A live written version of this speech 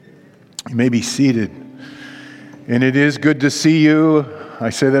You may be seated. And it is good to see you. I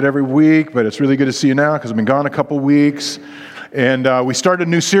say that every week, but it's really good to see you now because I've been gone a couple weeks. And we started a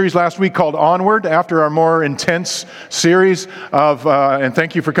new series last week called Onward, after our more intense series of, and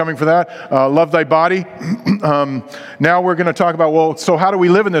thank you for coming for that, Love Thy Body. Now we're going to talk about, well, so how do we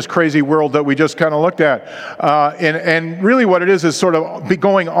live in this crazy world that we just kind of looked at? And really what it is sort of be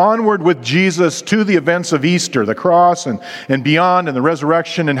going onward with Jesus to the events of Easter, the cross and beyond, and the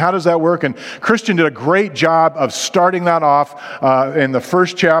resurrection, and how does that work? And Christian did a great job of starting that off in the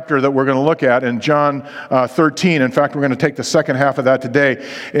first chapter that we're going to look at in John 13. In fact, we're going to take the second half of that today,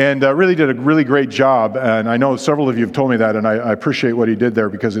 and really did a really great job. And I know several of you have told me that, and I appreciate what he did there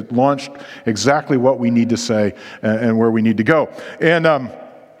because it launched exactly what we need to say and where we need to go. And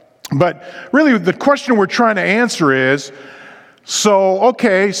but really, the question we're trying to answer is, so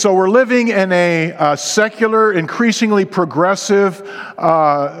we're living in a secular, increasingly progressive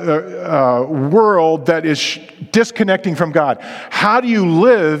world that is disconnecting from God. How do you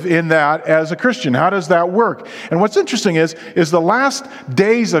live in that as a Christian? How does that work? And what's interesting is the last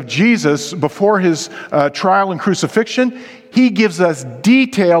days of Jesus before his trial and crucifixion, he gives us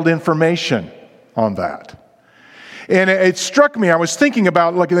detailed information on that. And it struck me, I was thinking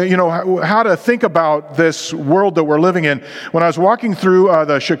about, how to think about this world that we're living in. When I was walking through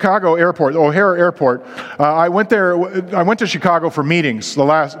the Chicago airport, O'Hare Airport, I went to Chicago for meetings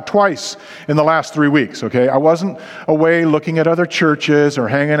twice in the last 3 weeks, okay? I wasn't away looking at other churches or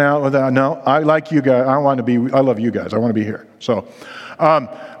hanging out with them. No, I like you guys. I love you guys. I want to be here. So,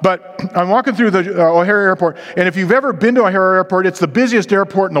 but I'm walking through the O'Hare Airport, and if you've ever been to O'Hare Airport, it's the busiest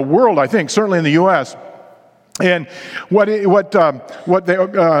airport in the world, I think, certainly in the U.S., and what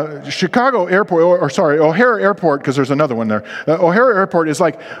the Chicago Airport, O'Hare Airport, because there's another one there. O'Hare Airport is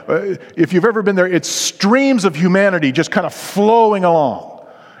like, if you've ever been there, it's streams of humanity just kind of flowing along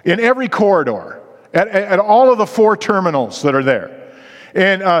in every corridor at all of the 4 terminals that are there.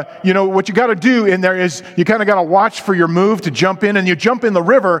 And, what you got to do in there is you kind of got to watch for your move to jump in, and you jump in the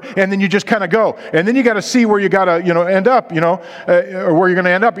river, and then you just kind of go. And then you got to see where you got to, end up, or where you're going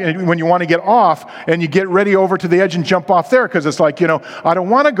to end up when you want to get off, and you get ready over to the edge and jump off there, because it's like, I don't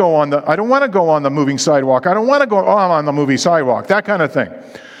want to go on the moving sidewalk. I don't want to go on the moving sidewalk, that kind of thing.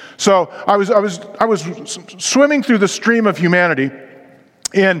 So I was swimming through the stream of humanity,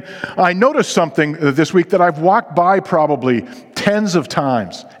 and I noticed something this week that I've walked by probably tens of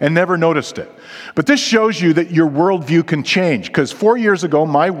times and never noticed it. But this shows you that your worldview can change, because 4 years ago,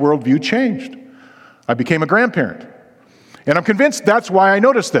 my worldview changed. I became a grandparent. And I'm convinced that's why I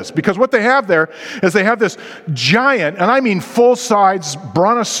noticed this, because what they have there is they have this giant, and I mean full-size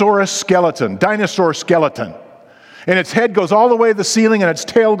brontosaurus skeleton, dinosaur skeleton. And its head goes all the way to the ceiling, and its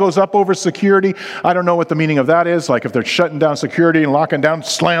tail goes up over security. I don't know what the meaning of that is, like if they're shutting down security and locking down,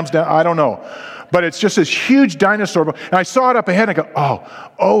 slams down, I don't know. But it's just this huge dinosaur. And I saw it up ahead, and I go,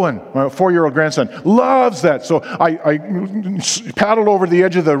 oh, Owen, my 4-year-old grandson, loves that. So I paddled over the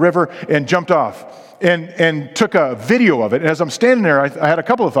edge of the river and jumped off. And took a video of it. And as I'm standing there, I had a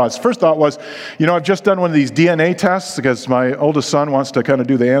couple of thoughts. First thought was, I've just done one of these DNA tests because my oldest son wants to kind of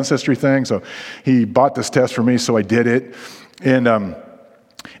do the ancestry thing. So he bought this test for me, so I did it. And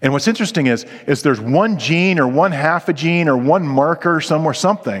what's interesting is there's one gene or one half a gene or one marker somewhere,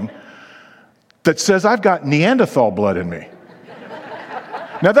 something that says I've got Neanderthal blood in me.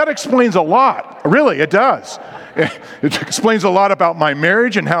 Now that explains a lot. Really, it does. It explains a lot about my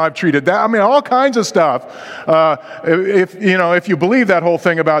marriage and how I've treated that. I mean, all kinds of stuff. If you believe that whole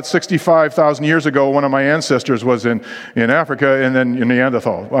thing about 65,000 years ago, one of my ancestors was in Africa and then in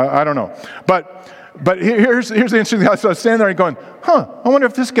Neanderthal. I don't know. But here's the interesting thing. So I was standing there and going, I wonder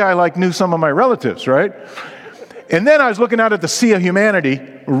if this guy knew some of my relatives, right? And then I was looking out at the sea of humanity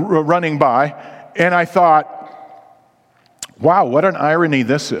running by, and I thought, wow, what an irony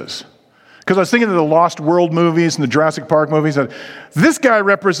this is. Because I was thinking of the Lost World movies and the Jurassic Park movies. This guy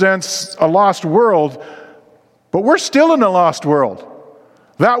represents a lost world, but we're still in a lost world.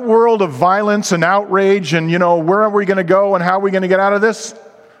 That world of violence and outrage and, where are we going to go and how are we going to get out of this?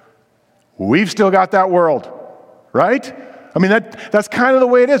 We've still got that world, right? I mean, that's kind of the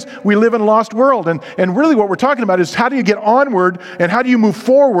way it is. We live in a lost world. And really what we're talking about is how do you get onward and how do you move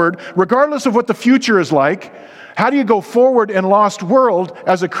forward regardless of what the future is like. How do you go forward in a lost world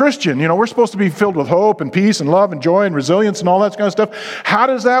as a Christian? We're supposed to be filled with hope and peace and love and joy and resilience and all that kind of stuff. How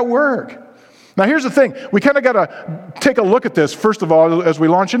does that work? Now, here's the thing. We kind of got to take a look at this, first of all, as we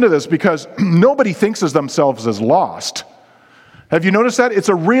launch into this, because nobody thinks of themselves as lost. Have you noticed that? It's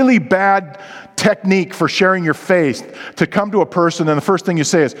a really bad technique for sharing your faith to come to a person and the first thing you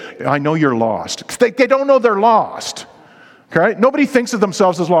say is, I know you're lost. They don't know they're lost. Okay? Nobody thinks of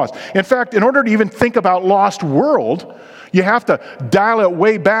themselves as lost. In fact, in order to even think about lost world, you have to dial it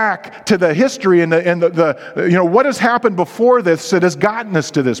way back to the history and the what has happened before this that has gotten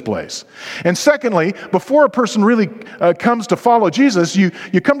us to this place. And secondly, before a person really comes to follow Jesus, you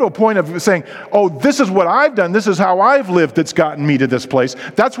come to a point of saying, oh, this is what I've done, this is how I've lived that's gotten me to this place.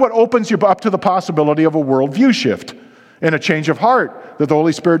 That's what opens you up to the possibility of a worldview shift and a change of heart that the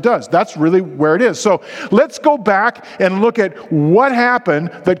Holy Spirit does. That's really where it is. So let's go back and look at what happened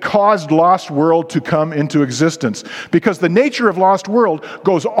that caused lost world to come into existence. Because the nature of lost world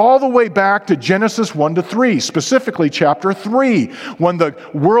goes all the way back to Genesis 1-3, specifically chapter 3, when the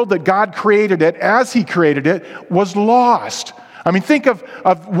world that God created it, as He created it, was lost. I mean, think of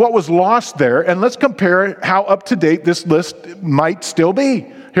what was lost there, and let's compare how up-to-date this list might still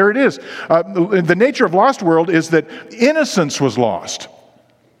be. Here it is. The nature of lost world is that innocence was lost.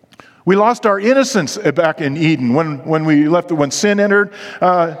 We lost our innocence back in Eden when sin entered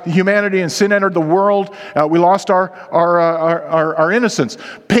humanity and sin entered the world. We lost our innocence.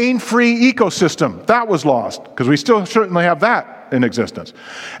 Pain-free ecosystem, that was lost because we still certainly have that in existence.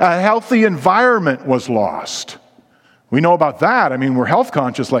 A healthy environment was lost. We know about that. I mean, we're health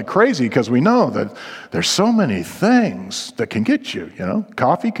conscious like crazy because we know that there's so many things that can get you,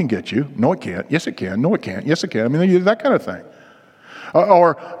 Coffee can get you. No, it can't. Yes, it can. No, it can't. Yes, it can. I mean, that kind of thing.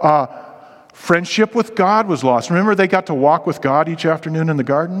 Friendship with God was lost. Remember they got to walk with God each afternoon in the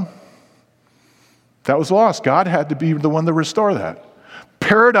garden? That was lost. God had to be the one to restore that.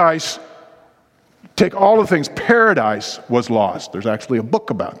 Paradise, take all the things, paradise was lost. There's actually a book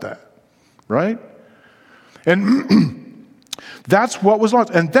about that, right? And that's what was lost.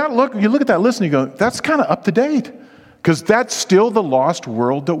 And you look at that list and you go, that's kind of up to date. Because that's still the lost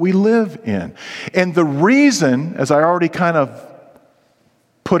world that we live in. And the reason, as I already kind of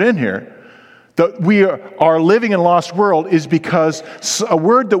put in here, that we are living in a lost world is because a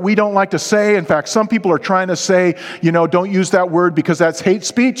word that we don't like to say, in fact, some people are trying to say, don't use that word because that's hate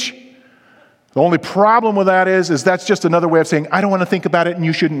speech. The only problem with that is that's just another way of saying, I don't want to think about it and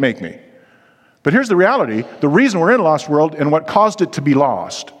you shouldn't make me. But here's the reality. The reason we're in a lost world and what caused it to be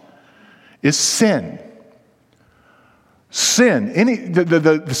lost is sin. Sin.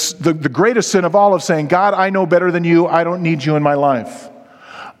 The greatest sin of all of saying, God, I know better than you. I don't need you in my life.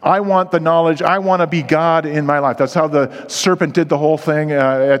 I want the knowledge. I want to be God in my life. That's how the serpent did the whole thing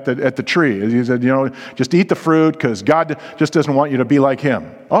at the tree. He said, just eat the fruit because God just doesn't want you to be like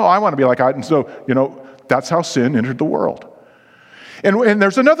him. Oh, I want to be like God. And so, that's how sin entered the world. And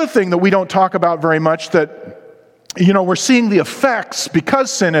there's another thing that we don't talk about very much that, we're seeing the effects,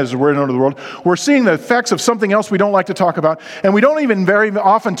 because sin is we're into the world, we're seeing the effects of something else we don't like to talk about. And we don't even very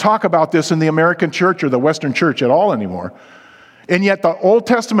often talk about this in the American church or the Western church at all anymore. And yet the Old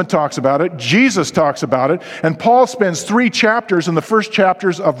Testament talks about it, Jesus talks about it, and Paul spends 3 chapters in the first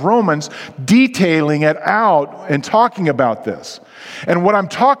chapters of Romans detailing it out and talking about this. And what I'm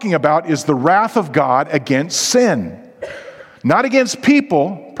talking about is the wrath of God against sin. Not against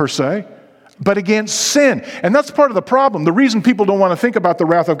people, per se, but against sin. And that's part of the problem. The reason people don't want to think about the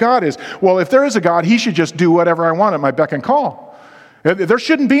wrath of God is, well, if there is a God, he should just do whatever I want at my beck and call. There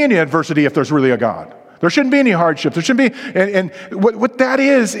shouldn't be any adversity if there's really a God. There shouldn't be any hardship. There shouldn't be, and what that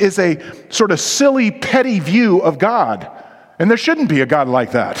is a sort of silly, petty view of God. And there shouldn't be a God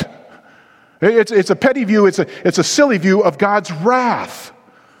like that. It's a petty view, it's a silly view of God's wrath.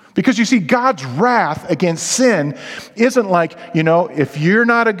 Because you see, God's wrath against sin isn't like, if you're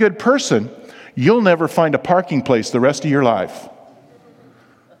not a good person, you'll never find a parking place the rest of your life.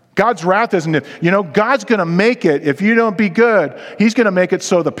 God's wrath isn't, God's going to make it, if you don't be good, he's going to make it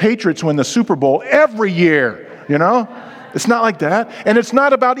so the Patriots win the Super Bowl every year, It's not like that. And it's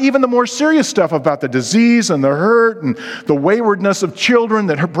not about even the more serious stuff about the disease and the hurt and the waywardness of children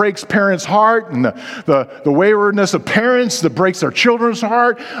that breaks parents' heart and the waywardness of parents that breaks their children's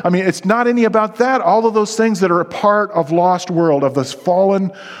heart. I mean, it's not any about that. All of those things that are a part of lost world, of this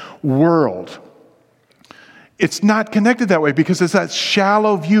fallen world. It's not connected that way because it's that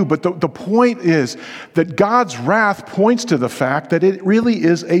shallow view. But the point is that God's wrath points to the fact that it really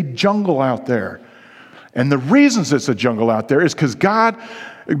is a jungle out there. And the reasons it's a jungle out there is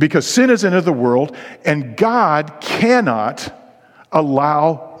because sin has entered the world, and God cannot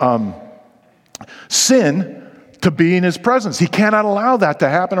allow sin to be in his presence. He cannot allow that to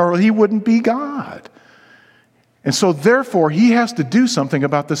happen, or he wouldn't be God. And so therefore, he has to do something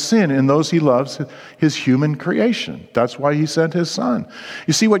about the sin in those he loves, his human creation. That's why he sent his son.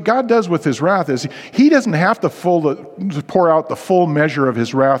 You see, what God does with his wrath is he doesn't have to pour out the full measure of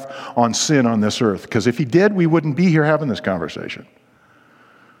his wrath on sin on this earth. Because if he did, we wouldn't be here having this conversation.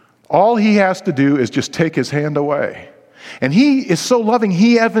 All he has to do is just take his hand away. And he is so loving,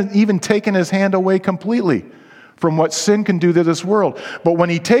 he hasn't even taken his hand away completely from what sin can do to this world. But when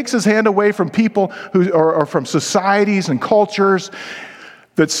he takes his hand away from people who, or from societies and cultures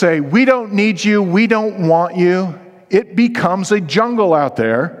that say, we don't need you, we don't want you, it becomes a jungle out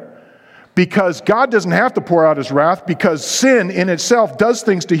there. Because God doesn't have to pour out his wrath, because sin in itself does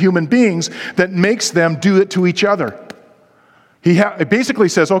things to human beings that makes them do it to each other. It basically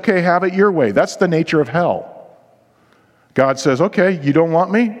says, okay, have it your way. That's the nature of hell. God says, okay, you don't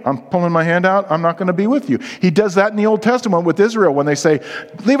want me? I'm pulling my hand out. I'm not going to be with you. He does that in the Old Testament with Israel when they say,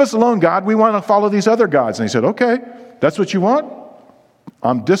 leave us alone, God. We want to follow these other gods. And he said, okay, that's what you want?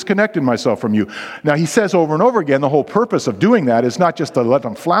 I'm disconnecting myself from you. Now, he says over and over again, the whole purpose of doing that is not just to let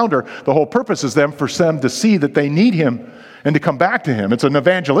them flounder. The whole purpose is for them to see that they need him and to come back to him. It's an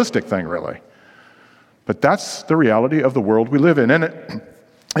evangelistic thing, really. But that's the reality of the world we live in. And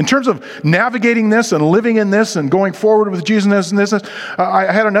in terms of navigating this and living in this and going forward with Jesus and this,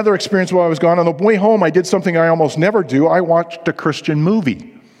 I had another experience while I was gone. On the way home, I did something I almost never do. I watched a Christian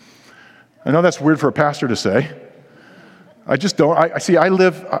movie. I know that's weird for a pastor to say. I just don't.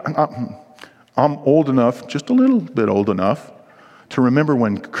 I'm old enough, just a little bit old enough, to remember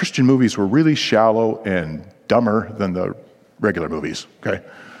when Christian movies were really shallow and dumber than the regular movies, okay?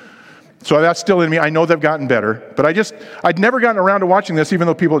 So that's still in me. I know they've gotten better, but I'd never gotten around to watching this, even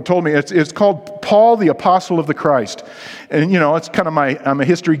though people had told me. It's called Paul, the Apostle of the Christ. And, it's kind of I'm a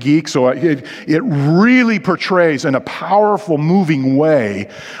history geek, so it really portrays in a powerful, moving way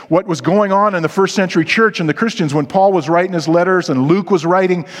what was going on in the first century church and the Christians when Paul was writing his letters and Luke was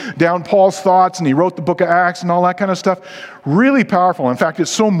writing down Paul's thoughts and he wrote the book of Acts and all that kind of stuff. Really powerful. In fact, it's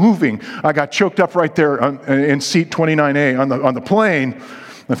so moving, I got choked up right there in seat 29A on the plane.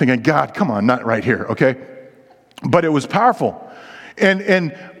 I'm thinking, God, come on, not right here, okay? But it was powerful.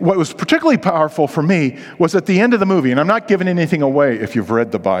 And what was particularly powerful for me was at the end of the movie, and I'm not giving anything away if you've read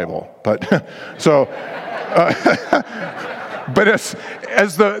the Bible, but but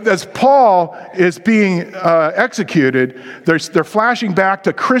as Paul is being executed, they're flashing back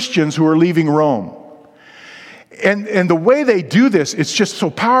to Christians who are leaving Rome. And the way they do this, it's just so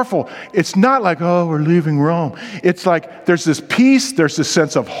powerful. It's not like, oh, we're leaving Rome. It's like there's this peace, there's this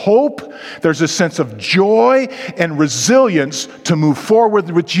sense of hope, there's this sense of joy and resilience to move forward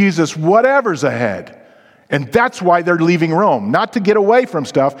with Jesus, whatever's ahead. And that's why they're leaving Rome. Not to get away from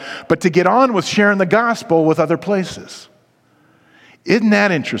stuff, but to get on with sharing the gospel with other places. Isn't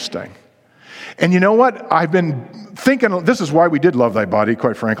that interesting? And you know what? I've been thinking, this is why we did Love Thy Body,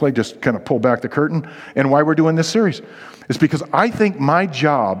 quite frankly, just kind of pull back the curtain, and why we're doing this series. It's because I think my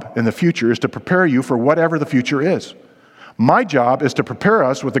job in the future is to prepare you for whatever the future is. My job is to prepare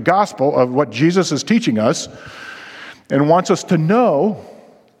us with the gospel of what Jesus is teaching us and wants us to know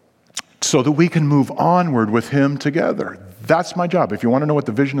so that we can move onward with him together. That's my job. If you want to know what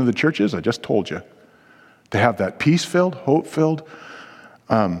the vision of the church is, I just told you. To have that peace-filled, hope-filled,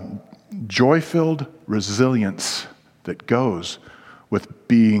 joy-filled resilience that goes with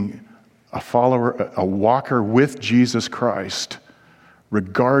being a follower, a walker with Jesus Christ,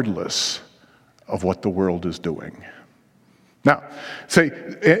 regardless of what the world is doing. Now,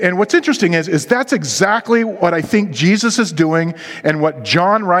 and what's interesting is that's exactly what I think Jesus is doing and what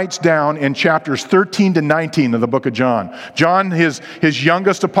John writes down in chapters 13 to 19 of the book of John. John, his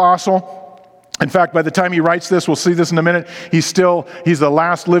youngest apostle. In fact, by the time he writes this, we'll see this in a minute, he's the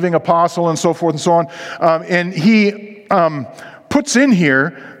last living apostle and so forth and so on. And he puts in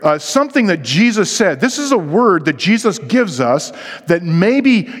here something that Jesus said. This is a word that Jesus gives us that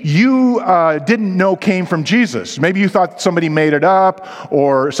maybe you didn't know came from Jesus. Maybe you thought somebody made it up,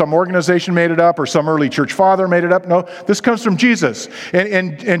 or some organization made it up, or some early church father made it up. No, this comes from Jesus.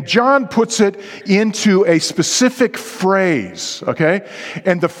 And John puts it into a specific phrase, okay?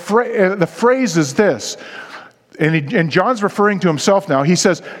 And the phrase is this, and John's referring to himself now. He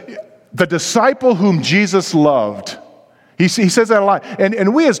says, the disciple whom Jesus loved. He says that a lot.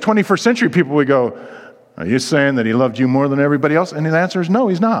 And we as 21st century people, we go, are you saying that he loved you more than everybody else? And the answer is no,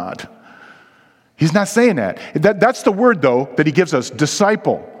 he's not. He's not saying that. That's the word, though, that he gives us,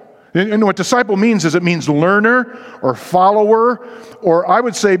 disciple. And what disciple means is it means learner or follower, or I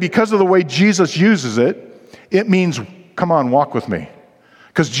would say because of the way Jesus uses it, it means, come on, walk with me.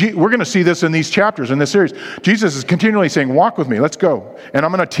 Because we're going to see this in these chapters, in this series. Jesus is continually saying, walk with me, let's go. And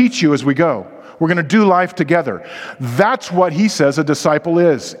I'm going to teach you as we go. We're going to do life together. That's what he says a disciple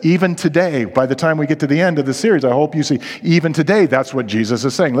is. Even today, by the time we get to the end of the series, I hope you see, even today, that's what Jesus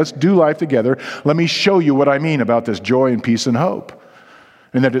is saying. Let's do life together. Let me show you what I mean about this joy and peace and hope.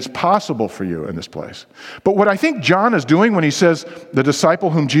 And that it's possible for you in this place. But what I think John is doing when he says the disciple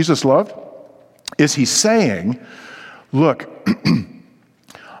whom Jesus loved, is he's saying, look,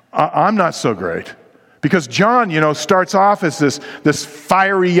 I'm not so great. Because John, starts off as this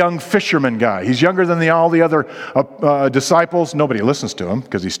fiery young fisherman guy. He's younger than all the other disciples. Nobody listens to him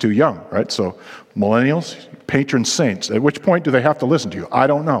because he's too young, right? So millennials, patron saints. At which point do they have to listen to you? I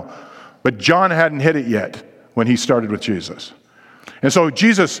don't know. But John hadn't hit it yet when he started with Jesus. And so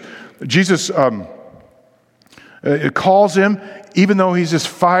Jesus calls him, even though he's this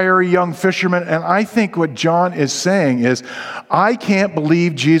fiery young fisherman. And I think what John is saying is, I can't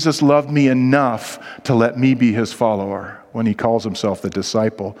believe Jesus loved me enough to let me be his follower, when he calls himself the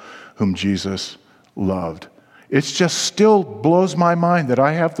disciple whom Jesus loved. It just still blows my mind that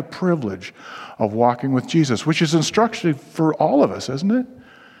I have the privilege of walking with Jesus, which is instructive for all of us, isn't it?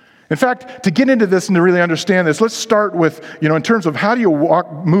 In fact, to get into this and to really understand this, let's start with, in terms of how do you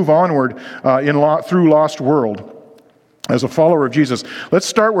move onward through Lost World as a follower of Jesus. Let's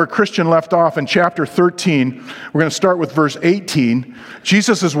start where Christian left off in chapter 13. We're going to start with verse 18.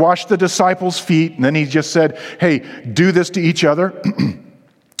 Jesus has washed the disciples' feet, and then he just said, hey, do this to each other.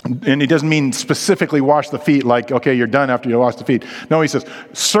 And he doesn't mean specifically wash the feet like, okay, you're done after you wash the feet. No, he says,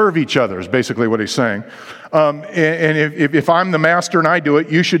 serve each other is basically what he's saying. And if I'm the master and I do it,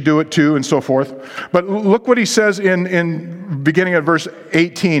 you should do it too, and so forth. But look what he says in beginning of verse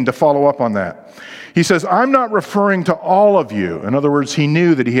 18 to follow up on that. He says, I'm not referring to all of you. In other words, he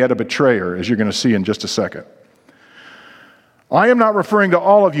knew that he had a betrayer, as you're going to see in just a second. I am not referring to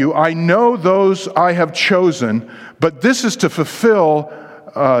all of you. I know those I have chosen, but this is to fulfill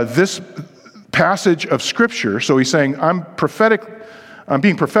this passage of Scripture. So he's saying, I'm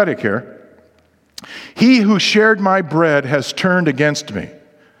being prophetic here. He who shared my bread has turned against me,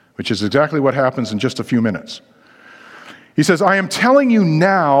 which is exactly what happens in just a few minutes. He says, I am telling you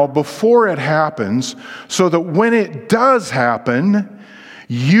now before it happens, so that when it does happen,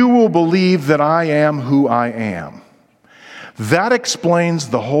 you will believe that I am who I am. That explains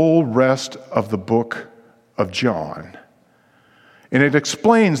the whole rest of the book of John. And it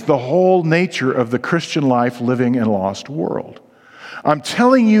explains the whole nature of the Christian life living in a lost world. I'm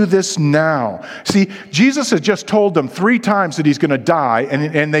telling you this now. See, Jesus has just told them 3 times that he's going to die,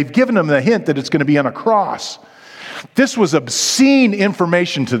 and they've given him the hint that it's going to be on a cross. This was obscene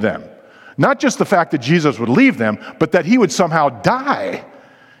information to them. Not just the fact that Jesus would leave them, but that he would somehow die.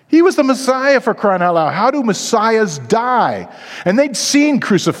 He was the Messiah, for crying out loud. How do Messiahs die? And they'd seen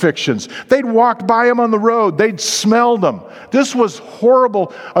crucifixions. They'd walked by him on the road. They'd smelled them. This was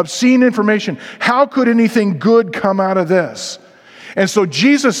horrible, obscene information. How could anything good come out of this? And so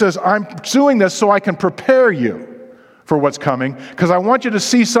Jesus says, I'm doing this so I can prepare you for what's coming, because I want you to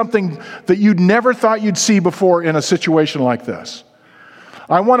see something that you'd never thought you'd see before in a situation like this.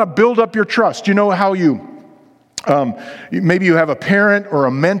 I want to build up your trust. You know how maybe you have a parent or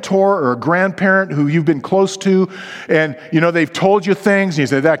a mentor or a grandparent who you've been close to, and they've told you things, and you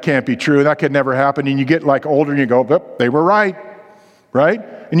say, that can't be true, that could never happen, and you get older and you go, oh, they were right?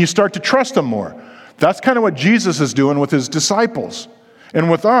 And you start to trust them more. That's kind of what Jesus is doing with his disciples and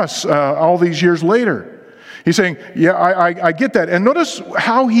with us all these years later. He's saying, yeah, I get that. And notice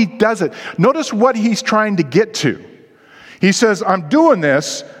how he does it. Notice what he's trying to get to. He says, I'm doing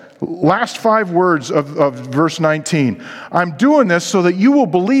this, last 5 words of verse 19. I'm doing this so that you will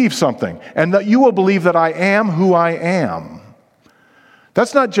believe something, and that you will believe that I am who I am.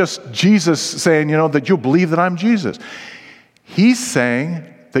 That's not just Jesus saying, that you'll believe that I'm Jesus. He's saying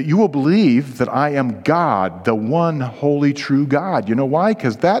that you will believe that I am God, the one holy true God. You know why?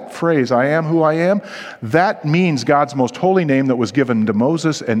 Because that phrase, I am who I am, that means God's most holy name that was given to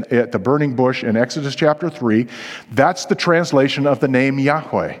Moses and at the burning bush in Exodus chapter 3. That's the translation of the name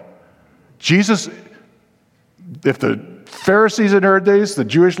Yahweh. Jesus, if the Pharisees had heard these, the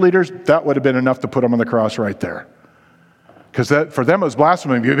Jewish leaders, that would have been enough to put him on the cross right there. Because for them it was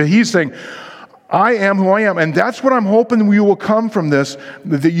blasphemy. But he's saying, I am who I am. And that's what I'm hoping we will come from this,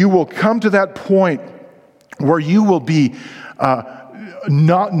 that you will come to that point where you will be,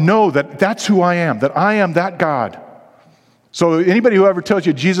 not know that that's who I am that God. So anybody who ever tells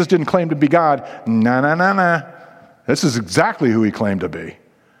you Jesus didn't claim to be God, nah. This is exactly who he claimed to be.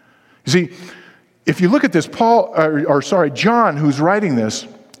 You see, if you look at this, John, who's writing this,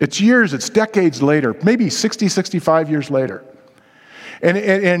 it's decades later, maybe 60, 65 years later. And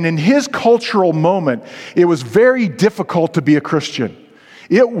in his cultural moment, it was very difficult to be a Christian.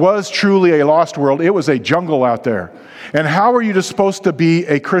 It was truly a lost world. It was a jungle out there. And how are you supposed to be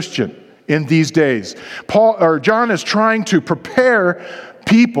a Christian in these days? John is trying to prepare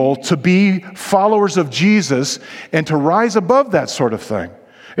people to be followers of Jesus and to rise above that sort of thing.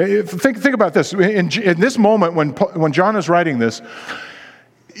 Think about this. In this moment, when John is writing this,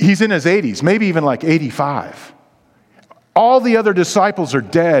 he's in his 80s, maybe even 85. All the other disciples are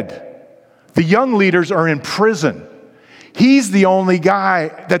dead. The young leaders are in prison. He's the only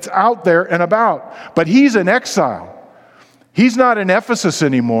guy that's out there and about, but he's in exile. He's not in Ephesus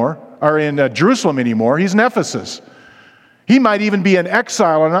anymore, or in Jerusalem anymore. He's in Ephesus. He might even be in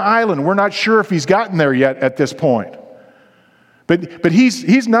exile on an island. We're not sure if he's gotten there yet at this point. But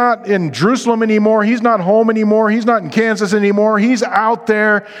he's not in Jerusalem anymore. He's not home anymore. He's not in Kansas anymore. He's out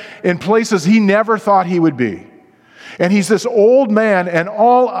there in places he never thought he would be. And he's this old man, and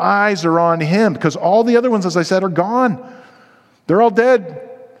all eyes are on him because all the other ones, as I said, are gone. They're all dead.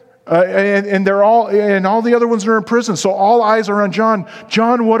 And all the other ones are in prison. So all eyes are on John.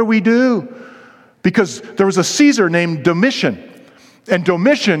 John, what do we do? Because there was a Caesar named Domitian. And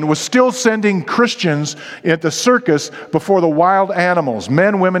Domitian was still sending Christians at the circus before the wild animals,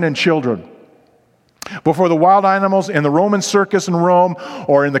 men, women, and children. Before the wild animals in the Roman circus in Rome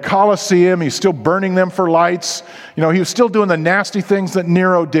or in the Colosseum, he's still burning them for lights. He was still doing the nasty things that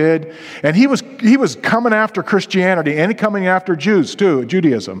Nero did. And he was coming after Christianity and coming after Jews too,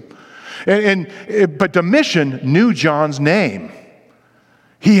 Judaism. But Domitian knew John's name.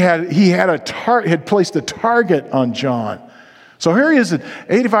 He had placed a target on John. So here he is at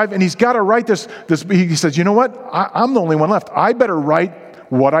 85, and he's got to write this. He says, you know what? I'm the only one left. I better write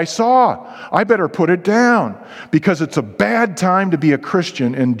what I saw. I better put it down because it's a bad time to be a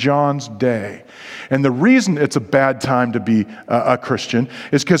Christian in John's day. And the reason it's a bad time to be a Christian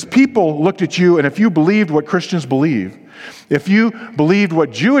is because people looked at you, and if you believed what Christians believe, if you believed what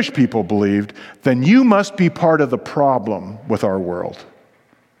Jewish people believed, then you must be part of the problem with our world.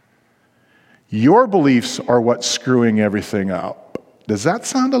 Your beliefs are what's screwing everything up. Does that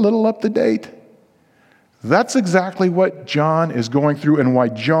sound a little up to date? That's exactly what John is going through and why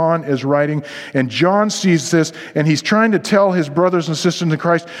John is writing. And John sees this, and he's trying to tell his brothers and sisters in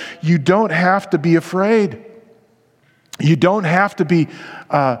Christ, you don't have to be afraid. You don't have to be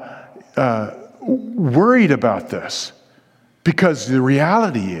worried about this. Because the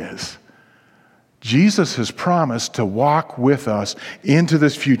reality is, Jesus has promised to walk with us into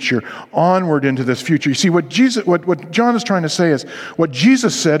this future, onward into this future. You see, what John is trying to say is, what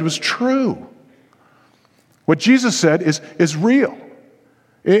Jesus said was true. What Jesus said is real.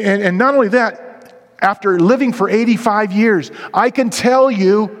 And not only that, after living for 85 years, I can tell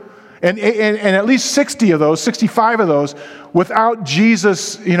you, and at least 65 of those, without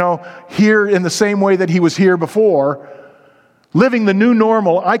Jesus, here in the same way that he was here before, living the new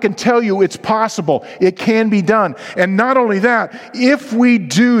normal, I can tell you it's possible. It can be done. And not only that, if we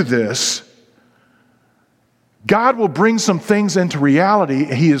do this, God will bring some things into reality.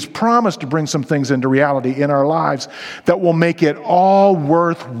 He has promised to bring some things into reality in our lives that will make it all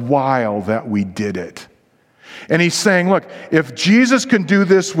worthwhile that we did it. And he's saying, look, if Jesus can do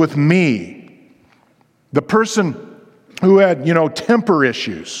this with me, the person who had, temper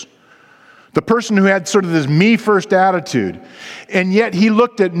issues, the person who had sort of this me-first attitude, and yet he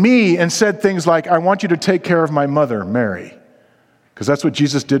looked at me and said things like, I want you to take care of my mother, Mary, because that's what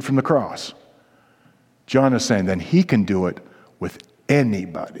Jesus did from the cross. John is saying, then he can do it with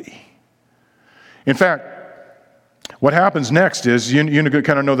anybody. In fact, what happens next is, you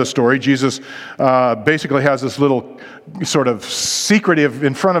kind of know the story. Jesus basically has this little sort of secretive,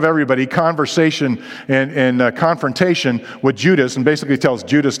 in front of everybody, conversation and confrontation with Judas, and basically tells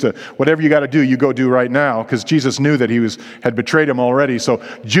Judas to, whatever you got to do, you go do right now, because Jesus knew that he had betrayed him already. So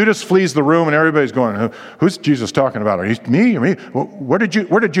Judas flees the room, and everybody's going, who's Jesus talking about? Me? Where did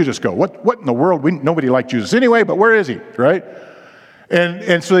Judas go? What in the world? Nobody liked Judas anyway, but where is he, right?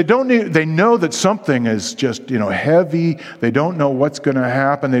 And so they know that something is just, heavy. They don't know what's going to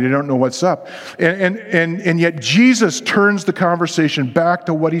happen. They don't know what's up. And yet Jesus turns the conversation back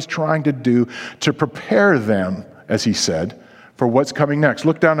to what he's trying to do to prepare them, as he said, for what's coming next.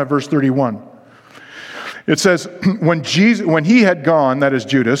 Look down at verse 31. It says, when he had gone, that is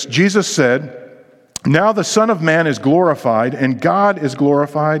Judas, Jesus said, now the Son of Man is glorified, and God is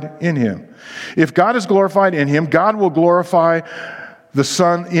glorified in him. If God is glorified in him, God will glorify the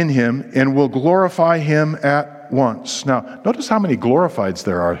Son in him, and will glorify him at once. Now, notice how many glorifieds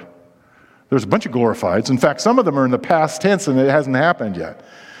there are. There's a bunch of glorifieds. In fact, some of them are in the past tense, and it hasn't happened yet.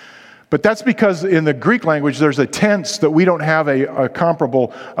 But that's because in the Greek language, there's a tense that we don't have a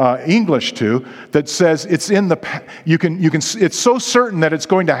comparable English to, that says it's in the. It's so certain that it's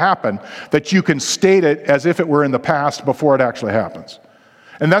going to happen that you can state it as if it were in the past before it actually happens.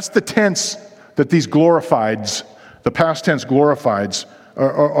 And that's the tense that these glorifieds, the past tense glorifieds,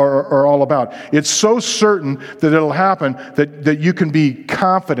 are all about. It's so certain that it'll happen that you can be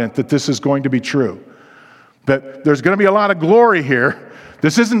confident that this is going to be true. That there's going to be a lot of glory here.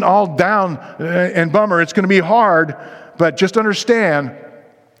 This isn't all down and bummer. It's going to be hard, but just understand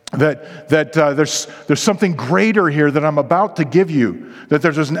that there's something greater here that I'm about to give you, that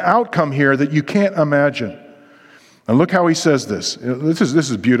there's an outcome here that you can't imagine. And look how he says this. This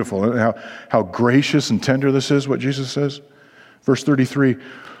is beautiful, how gracious and tender this is, what Jesus says. Verse 33,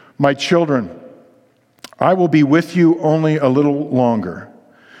 my children, I will be with you only a little longer.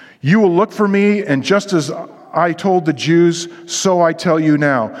 You will look for me, and just as I told the Jews, so I tell you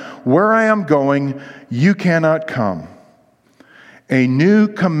now, where I am going, you cannot come. A new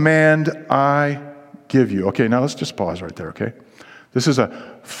command I give you. Okay, now let's just pause right there, okay? This is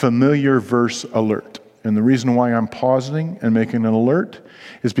a familiar verse alert. And the reason why I'm pausing and making an alert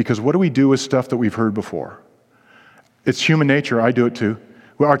is because what do we do with stuff that we've heard before? It's human nature. I do it too.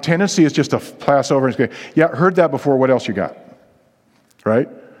 Well, our tendency is just to pass over and say, yeah, heard that before. What else you got? Right?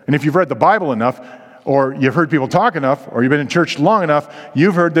 And if you've read the Bible enough, or you've heard people talk enough, or you've been in church long enough,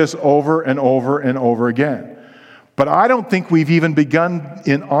 you've heard this over and over and over again. But I don't think we've even begun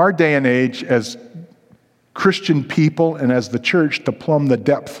in our day and age as Christian people and as the church to plumb the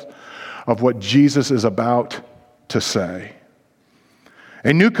depth of what Jesus is about to say.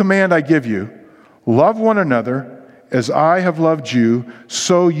 A new command I give you, love one another as I have loved you,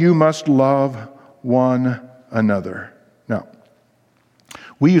 so you must love one another. Now,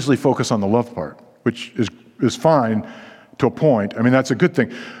 we usually focus on the love part, which is fine to a point. I mean, that's a good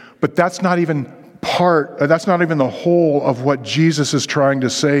thing. But that's not even that's not even the whole of what Jesus is trying to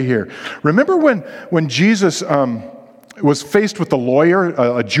say here. Remember when Jesus was faced with the lawyer,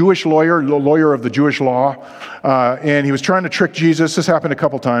 a Jewish lawyer, the lawyer of the Jewish law, and he was trying to trick Jesus. This happened a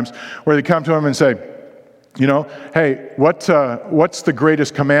couple times, where they come to him and say, hey, what's the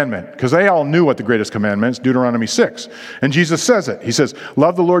greatest commandment? Because they all knew what the greatest commandment is, Deuteronomy 6. And Jesus says it. He says,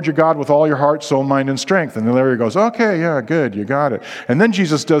 love the Lord your God with all your heart, soul, mind, and strength. And the lawyer goes, okay, yeah, good, you got it. And then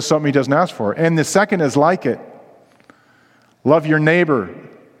Jesus does something he doesn't ask for. And the second is like it. Love your neighbor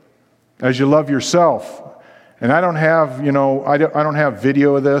as you love yourself. And I don't have, I don't have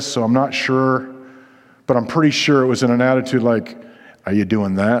video of this, so I'm not sure. But I'm pretty sure it was in an attitude like, are you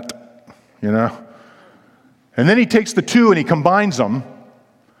doing that? And then he takes the two and he combines them,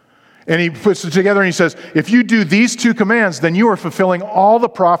 and he puts it together and he says, if you do these two commands, then you are fulfilling all the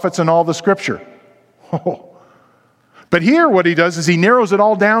prophets and all the scripture. But here what he does is he narrows it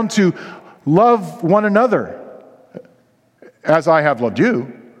all down to love one another as I have loved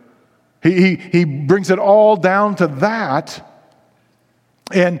you. He brings it all down to that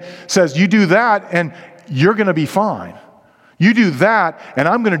and says, you do that and you're going to be fine. You do that, and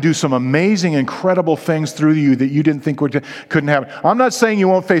I'm going to do some amazing, incredible things through you that you didn't think couldn't happen. I'm not saying you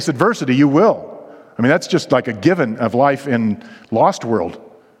won't face adversity. You will. I mean, that's just like a given of life in Lost World.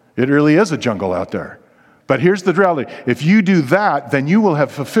 It really is a jungle out there. But here's the reality. If you do that, then you will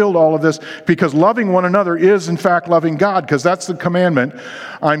have fulfilled all of this, because loving one another is, in fact, loving God, because that's the commandment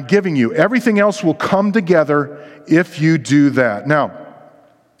I'm giving you. Everything else will come together if you do that. Now,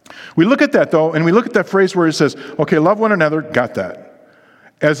 we look at that, though, and we look at that phrase where it says, okay, love one another, got that.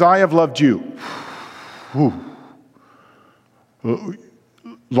 As I have loved you. Whew.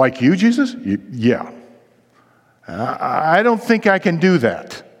 Like you, Jesus? Yeah. I don't think I can do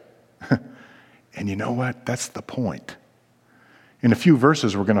that. And you know what? That's the point. In a few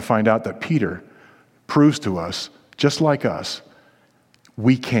verses, we're going to find out that Peter proves to us, just like us,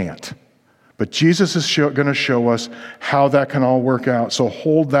 we can't. But Jesus is going to show us how that can all work out. So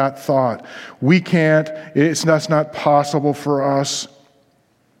hold that thought. We can't. That's not possible for us.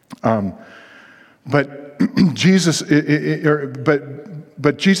 But Jesus is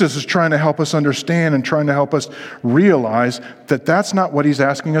trying to help us understand and trying to help us realize that that's not what he's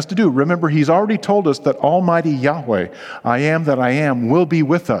asking us to do. Remember, he's already told us that Almighty Yahweh, I am that I am, will be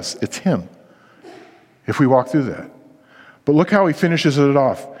with us. It's him if we walk through that. But look how he finishes it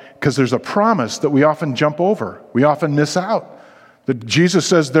off. Because there's a promise that we often jump over. We often miss out. That Jesus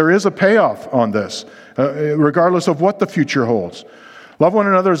says there is a payoff on this, regardless of what the future holds. Love one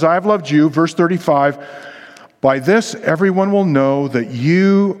another as I have loved you. Verse 35, by this everyone will know that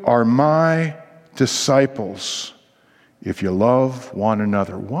you are my disciples if you love one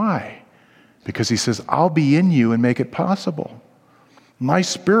another. Why? Because he says, I'll be in you and make it possible. My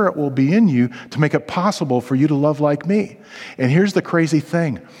Spirit will be in you to make it possible for you to love like me. And here's the crazy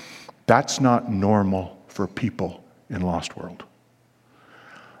thing. That's not normal for people in Lost World.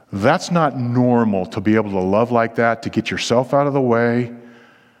 That's not normal to be able to love like that, to get yourself out of the way,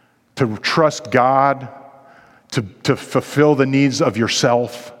 to trust God, to fulfill the needs of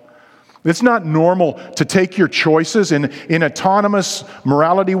yourself. It's not normal to take your choices in autonomous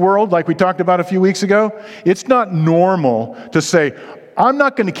morality world like we talked about a few weeks ago. It's not normal to say, I'm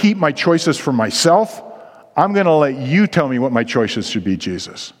not going to keep my choices for myself. I'm going to let you tell me what my choices should be,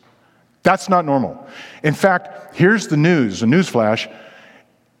 Jesus. That's not normal. In fact, here's the news, a news flash.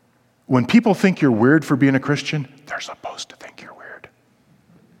 When people think you're weird for being a Christian, they're supposed to think you're weird.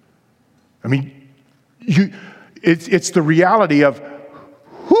 I mean, it's the reality of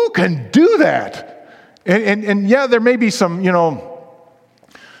who can do that? And yeah, there may be some,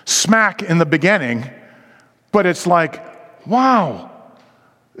 smack in the beginning, but it's like, wow.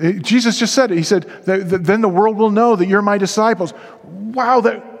 Jesus just said it. He said, then the world will know that you're my disciples. Wow,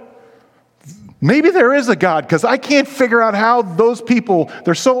 maybe there is a God, because I can't figure out how those people,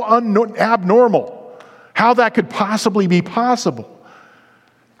 they're so abnormal, how that could possibly be possible.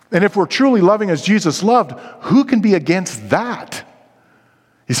 And if we're truly loving as Jesus loved, who can be against that?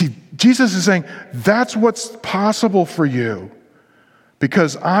 You see, Jesus is saying, that's what's possible for you.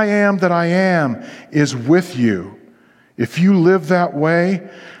 Because I am that I am is with you. If you live that way,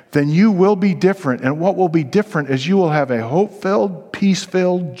 then you will be different. And what will be different is you will have a hope-filled,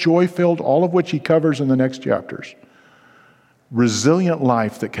 peace-filled, joy-filled, all of which he covers in the next chapters. Resilient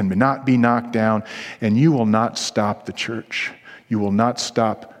life that can not be knocked down, and you will not stop the church. You will not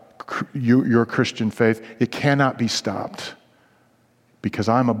stop your Christian faith. It cannot be stopped. Because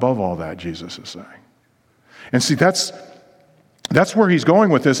I'm above all that, Jesus is saying. And see, that's where he's going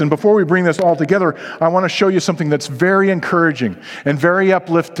with this. And before we bring this all together, I want to show you something that's very encouraging and very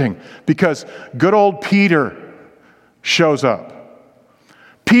uplifting, because good old Peter shows up.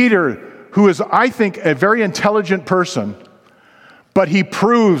 Peter, who is, I think, a very intelligent person, but he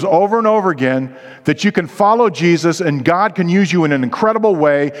proves over and over again that you can follow Jesus and God can use you in an incredible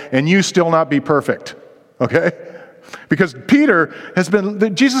way and you still not be perfect. Okay? Because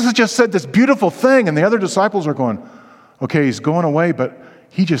Jesus has just said this beautiful thing, and the other disciples are going, okay, he's going away, but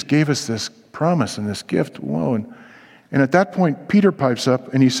he just gave us this promise and this gift. Whoa. And at that point, Peter pipes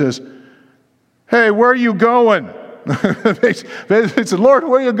up and he says, hey, where are you going? They said, Lord,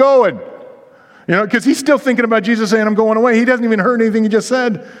 where are you going? Because he's still thinking about Jesus saying, I'm going away. He doesn't even heard anything he just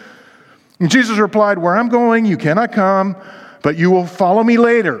said. And Jesus replied, where I'm going, you cannot come, but you will follow me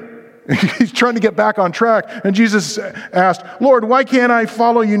later. He's trying to get back on track. And Jesus asked, Lord, why can't I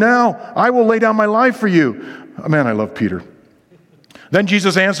follow you now? I will lay down my life for you. Oh, man, I love Peter. Then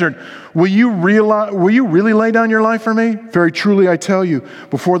Jesus answered, will you really lay down your life for me? Very truly, I tell you,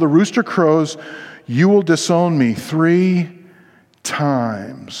 before the rooster crows, you will disown me 3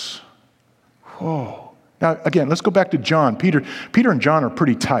 times. Whoa. Now, again, let's go back to John. Peter and John are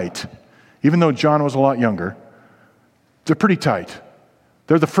pretty tight. Even though John was a lot younger, they're pretty tight.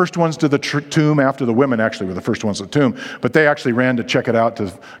 They're the first ones to the tomb after the women actually were the first ones to the tomb, but they actually ran to check it out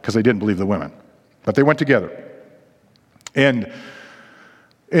because they didn't believe the women. But they went together. And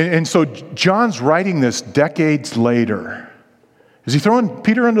so John's writing this decades later. Is he throwing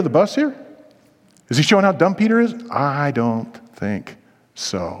Peter under the bus here? Is he showing how dumb Peter is? I don't think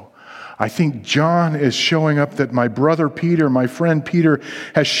so. I think John is showing up that my brother Peter, my friend Peter,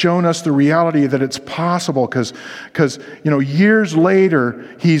 has shown us the reality that it's possible because years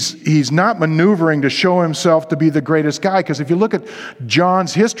later, he's not maneuvering to show himself to be the greatest guy. Because if you look at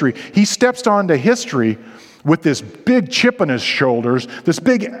John's history, he steps onto history with this big chip on his shoulders, this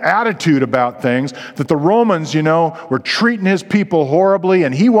big attitude about things, that the Romans, were treating his people horribly,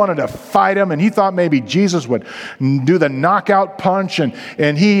 and he wanted to fight them, and he thought maybe Jesus would do the knockout punch,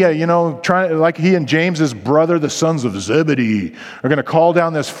 and he, like he and James, his brother, the sons of Zebedee, are going to call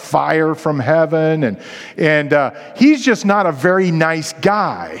down this fire from heaven, and he's just not a very nice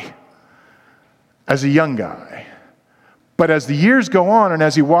guy as a young guy. But as the years go on and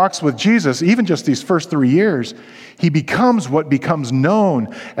as he walks with Jesus, even just these first 3 years, he becomes what becomes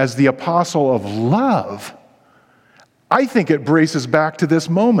known as the apostle of love. I think it braces back to this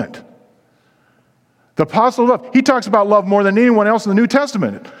moment. The apostle of love. He talks about love more than anyone else in the New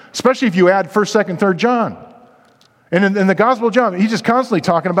Testament, especially if you add 1st, 2nd, 3rd John. And in the Gospel of John, he's just constantly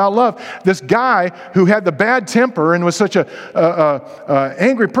talking about love. This guy who had the bad temper and was such a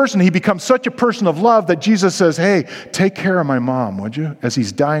angry person, he becomes such a person of love that Jesus says, hey, take care of my mom, would you? As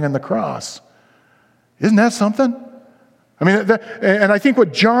he's dying on the cross. Isn't that something? I mean, and I think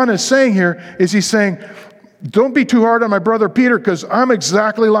what John is saying here is he's saying, don't be too hard on my brother Peter because I'm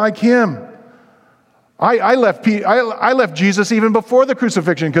exactly like him. I left Jesus even before the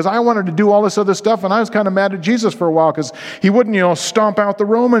crucifixion because I wanted to do all this other stuff, and I was kind of mad at Jesus for a while because he wouldn't, stomp out the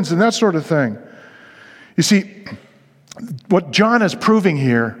Romans and that sort of thing. You see, what John is proving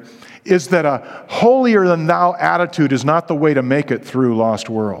here is that a holier-than-thou attitude is not the way to make it through lost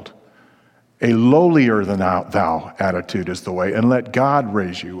world. A lowlier-than-thou attitude is the way, and let God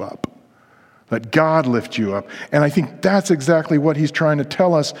raise you up. Let God lift you up. And I think that's exactly what he's trying to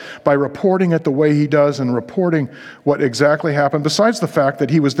tell us by reporting it the way he does and reporting what exactly happened, besides the fact that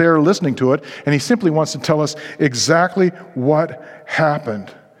he was there listening to it, and he simply wants to tell us exactly what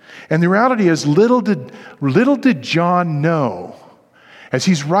happened. And the reality is, little did John know, as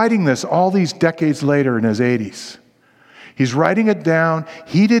he's writing this all these decades later in his 80s, he's writing it down.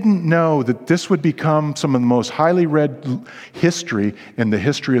 He didn't know that this would become some of the most highly read history in the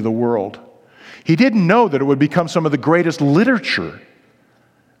history of the world. He didn't know that it would become some of the greatest literature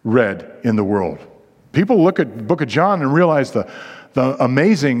read in the world. People look at the book of John and realize the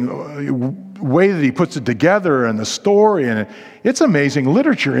amazing way that he puts it together and the story, and it's amazing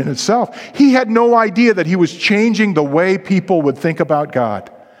literature in itself. He had no idea that he was changing the way people would think about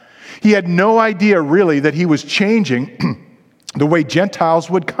God. He had no idea really that he was changing the way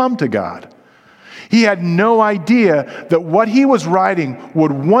Gentiles would come to God. He had no idea that what he was writing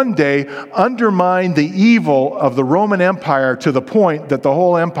would one day undermine the evil of the Roman Empire to the point that the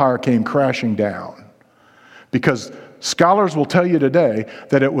whole empire came crashing down. Because scholars will tell you today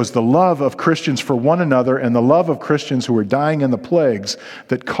that it was the love of Christians for one another and the love of Christians who were dying in the plagues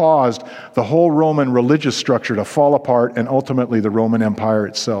that caused the whole Roman religious structure to fall apart, and ultimately the Roman Empire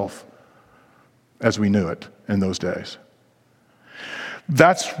itself as we knew it in those days.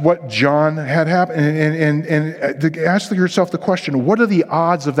 That's what John had happened. And ask yourself the question, what are the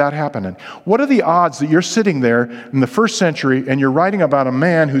odds of that happening? What are the odds that you're sitting there in the first century and you're writing about a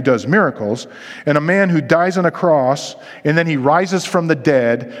man who does miracles and a man who dies on a cross and then he rises from the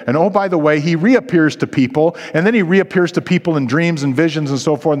dead, and oh, by the way, he reappears to people, and then he reappears to people in dreams and visions and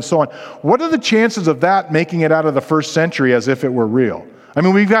so forth and so on. What are the chances of that making it out of the first century as if it were real? I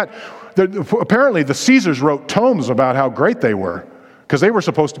mean, apparently the Caesars wrote tomes about how great they were, because they were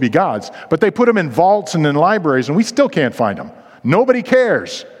supposed to be gods, but they put them in vaults and in libraries, and we still can't find them. Nobody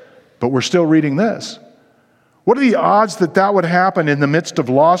cares, but we're still reading this. What are the odds that that would happen in the midst of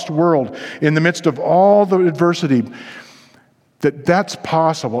lost world, in the midst of all the adversity, that's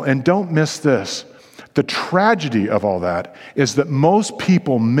possible? And don't miss this. The tragedy of all that is that most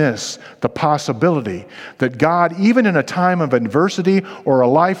people miss the possibility that God, even in a time of adversity or a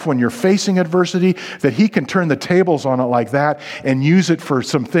life when you're facing adversity, that he can turn the tables on it like that and use it for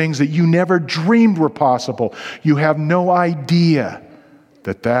some things that you never dreamed were possible. You have no idea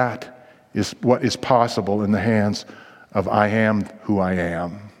that that is what is possible in the hands of I am who I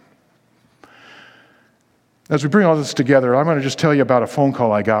am. As we bring all this together, I'm going to just tell you about a phone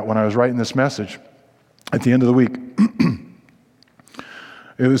call I got when I was writing this message. At the end of the week,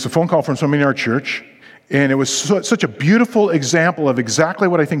 it was a phone call from somebody in our church, and it was such a beautiful example of exactly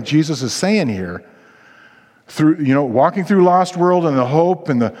what I think Jesus is saying here. Through, walking through lost world and the hope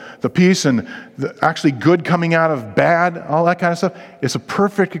and the peace and the actually good coming out of bad, all that kind of stuff. It's a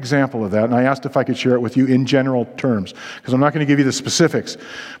perfect example of that. And I asked if I could share it with you in general terms, because I'm not going to give you the specifics.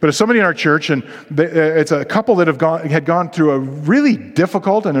 But it's somebody in our church, and it's a couple that had gone through a really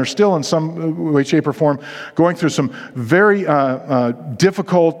difficult, and are still in some way, shape, or form, going through some very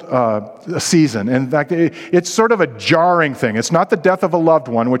difficult season. In fact, it's sort of a jarring thing. It's not the death of a loved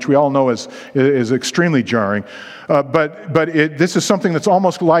one, which we all know is extremely jarring. But this is something that's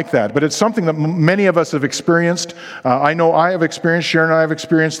almost like that. But it's something that many of us have experienced. I know I have experienced, Sharon and I have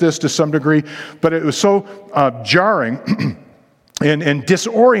experienced this to some degree. But it was so jarring and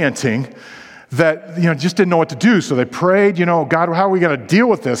disorienting that just didn't know what to do. So they prayed, God, how are we going to deal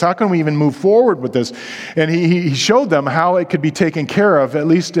with this? How can we even move forward with this? And he showed them how it could be taken care of, at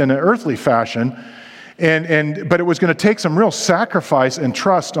least in an earthly fashion. But it was going to take some real sacrifice and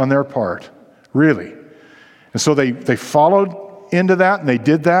trust on their part, really. And so they followed into that, and they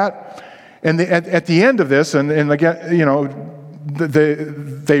did that. And at the end of this, and again,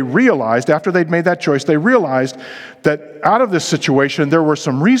 they realized, after they'd made that choice, they realized that out of this situation, there were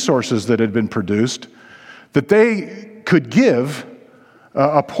some resources that had been produced that they could give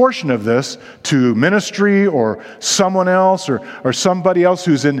a portion of this to ministry or someone else or somebody else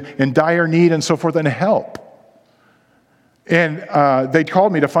who's in dire need and so forth, and help. And they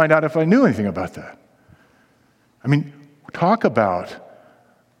called me to find out if I knew anything about that. I mean, talk about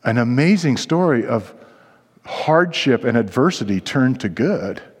an amazing story of hardship and adversity turned to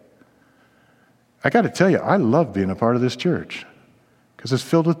good. I got to tell you, I love being a part of this church because it's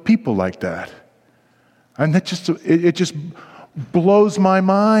filled with people like that. And it just blows my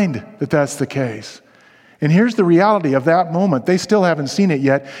mind that that's the case. And here's the reality of that moment. They still haven't seen it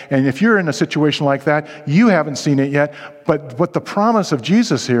yet. And if you're in a situation like that, you haven't seen it yet. But what the promise of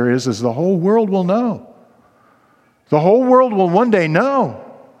Jesus here is the whole world will know. The whole world will one day know.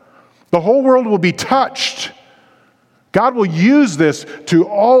 The whole world will be touched God will use this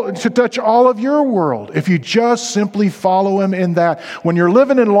to touch all of your world if you just simply follow Him in that. When you're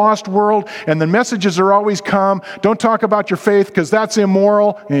living in a lost world and the messages are always come, don't talk about your faith because that's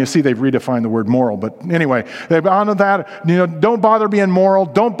immoral. And you see, they've redefined the word moral, but anyway, they've honored that. Don't bother being moral.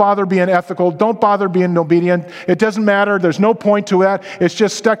 Don't bother being ethical. Don't bother being obedient. It doesn't matter. There's no point to that. It's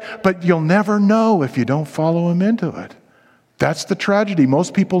just stuck. But you'll never know if you don't follow Him into it. That's the tragedy.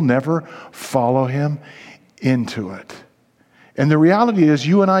 Most people never follow Him into it. And the reality is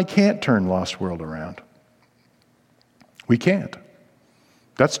you and I can't turn lost world around. We can't.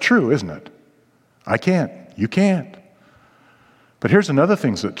 That's true, isn't it? I can't. You can't. But here's another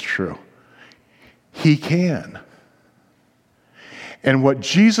thing that's true. He can. And what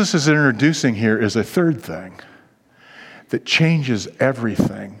Jesus is introducing here is a third thing that changes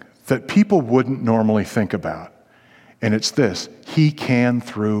everything that people wouldn't normally think about. And it's this: He can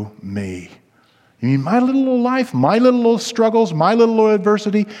through me. You mean my little life, my little struggles, my little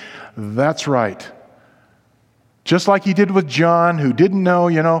adversity? That's right. Just like He did with John, who didn't know,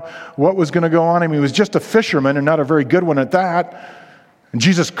 what was going to go on. He was just a fisherman and not a very good one at that. And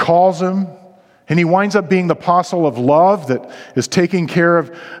Jesus calls him, and he winds up being the apostle of love that is taking care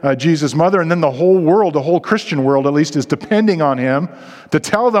of Jesus' mother. And then the whole world, the whole Christian world at least, is depending on him to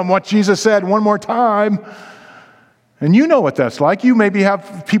tell them what Jesus said one more time. And you know what that's like. You maybe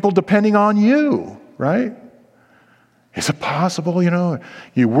have people depending on you, right? Is it possible,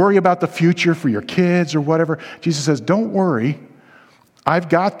 you worry about the future for your kids or whatever? Jesus says, don't worry. I've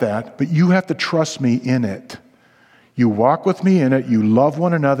got that, but you have to trust me in it. You walk with me in it. You love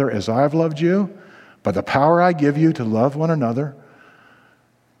one another as I've loved you by the power I give you to love one another.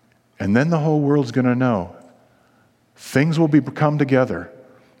 And then the whole world's going to know. Things will come together.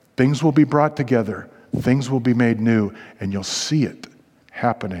 Things will be brought together. Things will be made new, and you'll see it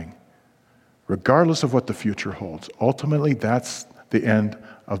happening, regardless of what the future holds. Ultimately, that's the end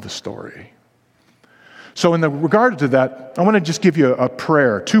of the story. So in the regard to that, I want to just give you a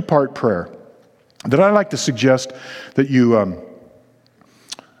prayer, two-part prayer, that I'd like to suggest that you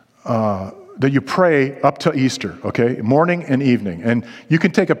pray up to Easter, okay? Morning and evening. And you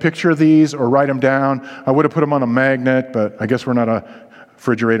can take a picture of these or write them down. I would have put them on a magnet, but I guess we're not a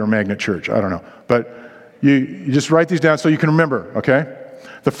refrigerator magnet church. I don't know. But you just write these down so you can remember, okay?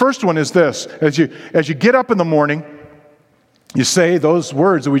 The first one is this. As you get up in the morning, you say those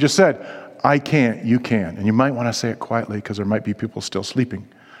words that we just said. I can't, you can. And you might want to say it quietly because there might be people still sleeping.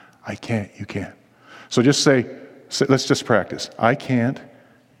 I can't, you can. So just say, let's just practice. I can't,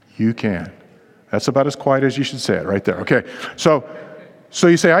 you can. That's about as quiet as you should say it right there. Okay. So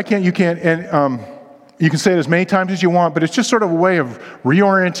you say, I can't, you can. And you can say it as many times as you want, but it's just sort of a way of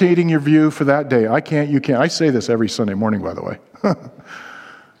reorientating your view for that day. I can't, you can. I say this every Sunday morning, by the way.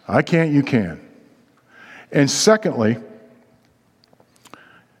 I can't, you can. And secondly,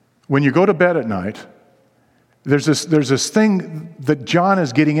 when you go to bed at night, there's this thing that John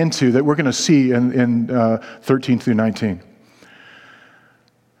is getting into that we're going to see in 13 through 19.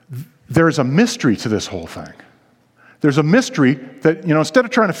 There's a mystery to this whole thing. There's a mystery that, instead of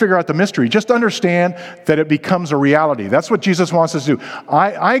trying to figure out the mystery, just understand that it becomes a reality. That's what Jesus wants us to do.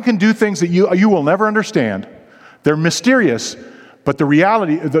 I can do things that you will never understand. They're mysterious, but the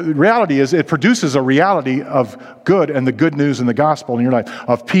reality is it produces a reality of good and the good news in the gospel in your life,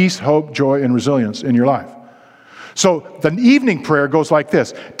 of peace, hope, joy, and resilience in your life. So the evening prayer goes like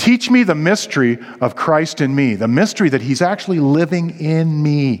this: teach me the mystery of Christ in me, the mystery that He's actually living in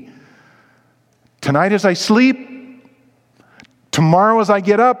me. Tonight as I sleep, tomorrow as I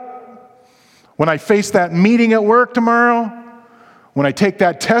get up, when I face that meeting at work tomorrow, when I take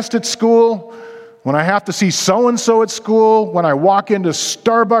that test at school, when I have to see so-and-so at school, when I walk into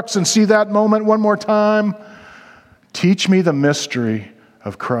Starbucks and see that moment one more time, teach me the mystery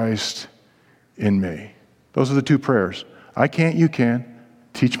of Christ in me. Those are the two prayers. I can't, you can.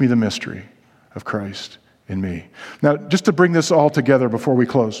 Teach me the mystery of Christ in me. Now, just to bring this all together before we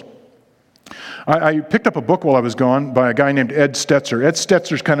close, I picked up a book while I was gone by a guy named Ed Stetzer. Ed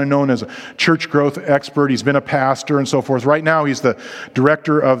Stetzer's kind of known as a church growth expert. He's been a pastor and so forth. Right now, he's the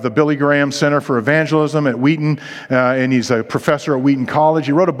director of the Billy Graham Center for Evangelism at Wheaton, and he's a professor at Wheaton College.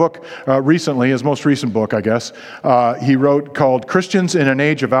 He wrote a book recently, his most recent book, I guess. He wrote called Christians in an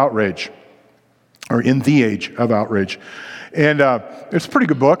Age of Outrage, or In the Age of Outrage. And it's a pretty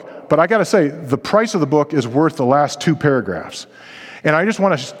good book, but I got to say, the price of the book is worth the last two paragraphs. And I just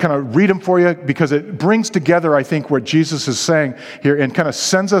want to kind of read them for you because it brings together, I think, what Jesus is saying here and kind of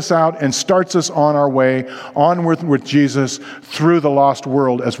sends us out and starts us on our way onward with Jesus through the lost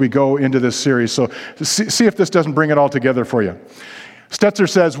world as we go into this series. So see if this doesn't bring it all together for you. Stetzer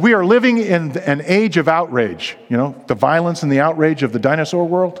says, we are living in an age of outrage. You know, the violence and the outrage of the dinosaur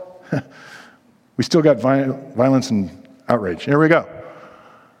world. We still got violence and outrage. Here we go.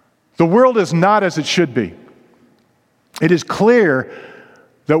 The world is not as it should be. It is clear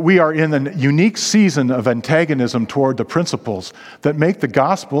that we are in a unique season of antagonism toward the principles that make the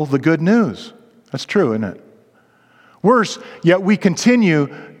gospel the good news. That's true, isn't it? Worse, yet we continue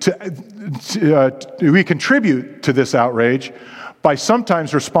we contribute to this outrage by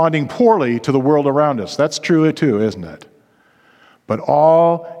sometimes responding poorly to the world around us. That's true too, isn't it? But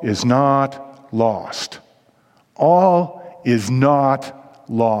all is not lost. All is not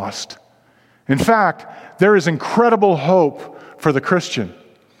lost. In fact, there is incredible hope for the Christian.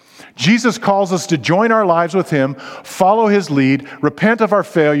 Jesus calls us to join our lives with Him, follow His lead, repent of our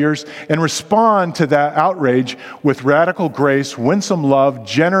failures, and respond to that outrage with radical grace, winsome love,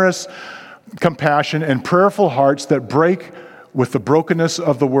 generous compassion, and prayerful hearts that break with the brokenness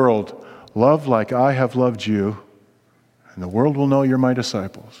of the world. Love like I have loved you, and the world will know you're my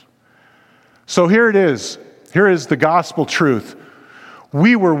disciples. So here it is. Here is the gospel truth.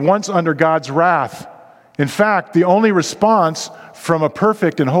 We were once under God's wrath. In fact, the only response from a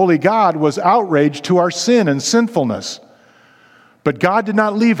perfect and holy God was outrage to our sin and sinfulness. But God did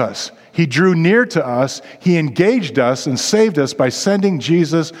not leave us. He drew near to us. He engaged us and saved us by sending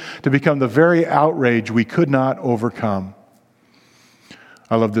Jesus to become the very outrage we could not overcome.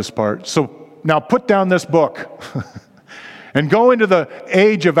 I love this part. So now put down this book and go into the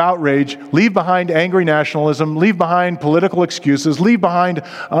age of outrage. Leave behind angry nationalism. Leave behind political excuses. Leave behind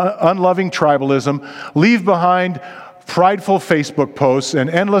unloving tribalism. Leave behind prideful Facebook posts and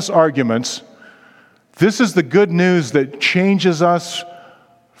endless arguments. This is the good news that changes us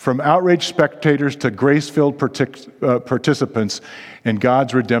from outraged spectators to grace-filled participants in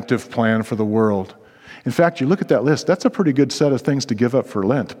God's redemptive plan for the world. In fact, you look at that list, that's a pretty good set of things to give up for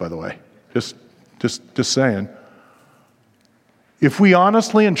Lent, by the way. Just saying. If we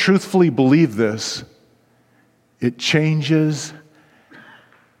honestly and truthfully believe this, it changes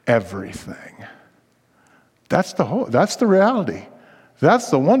everything. That's the hope. That's the reality.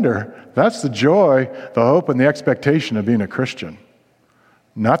 That's the wonder. That's the joy, the hope, and the expectation of being a Christian.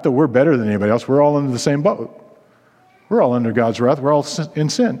 Not that we're better than anybody else. We're all in the same boat. We're all under God's wrath. We're all in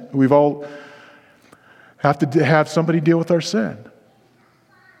sin. We've all have to have somebody deal with our sin.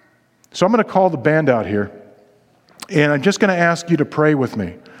 So I'm going to call the band out here, and I'm just going to ask you to pray with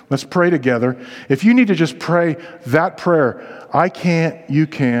me. Let's pray together. If you need to just pray that prayer, I can't, you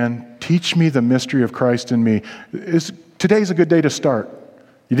can, teach me the mystery of Christ in me. Today's a good day to start.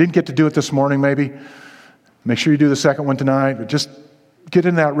 You didn't get to do it this morning, maybe. Make sure you do the second one tonight, but just get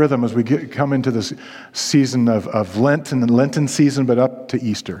in that rhythm as we come into this season of Lent and the Lenten season, but up to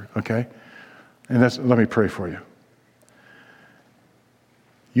Easter, okay? And let me pray for you.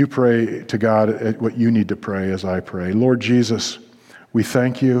 You pray to God what you need to pray as I pray. Lord Jesus, we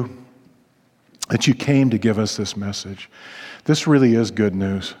thank you that you came to give us this message. This really is good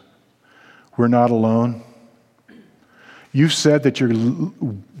news. We're not alone. You've said that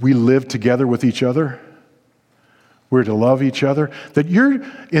we live together with each other. We're to love each other. That you're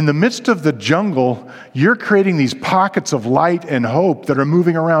in the midst of the jungle, you're creating these pockets of light and hope that are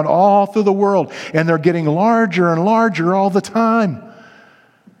moving around all through the world, and they're getting larger and larger all the time.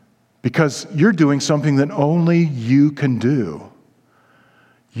 Because you're doing something that only you can do.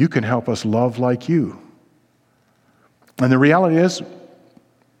 You can help us love like you. And the reality is,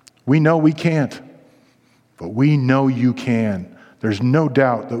 we know we can't, but we know you can. There's no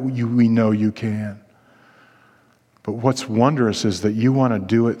doubt that we know you can. But what's wondrous is that you want to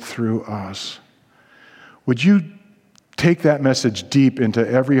do it through us. Would you take that message deep into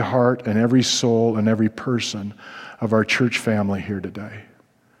every heart and every soul and every person of our church family here today?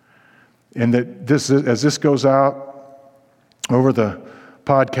 And that as this goes out over the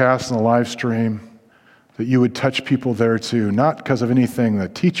podcast and the live stream, that you would touch people there too, not because of anything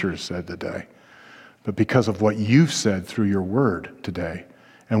that teachers said today, but because of what you've said through your word today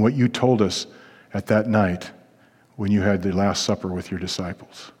and what you told us at that night when you had the Last Supper with your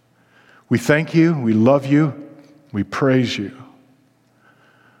disciples. We thank you, we love you, we praise you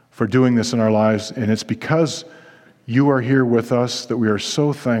for doing this in our lives, and it's because you are here with us that we are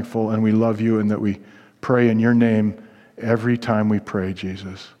so thankful and we love you and that we pray in your name every time we pray,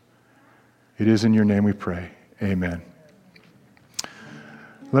 Jesus. It is in your name we pray. Amen.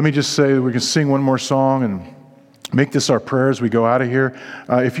 Let me just say that we can sing one more song and make this our prayer as we go out of here.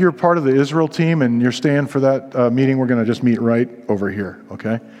 If you're part of the Israel team and you're staying for that meeting, we're going to just meet right over here,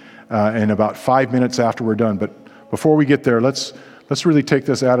 okay? In about 5 minutes after we're done. But before we get there, let's really take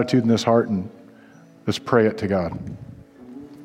this attitude and this heart and let's pray it to God.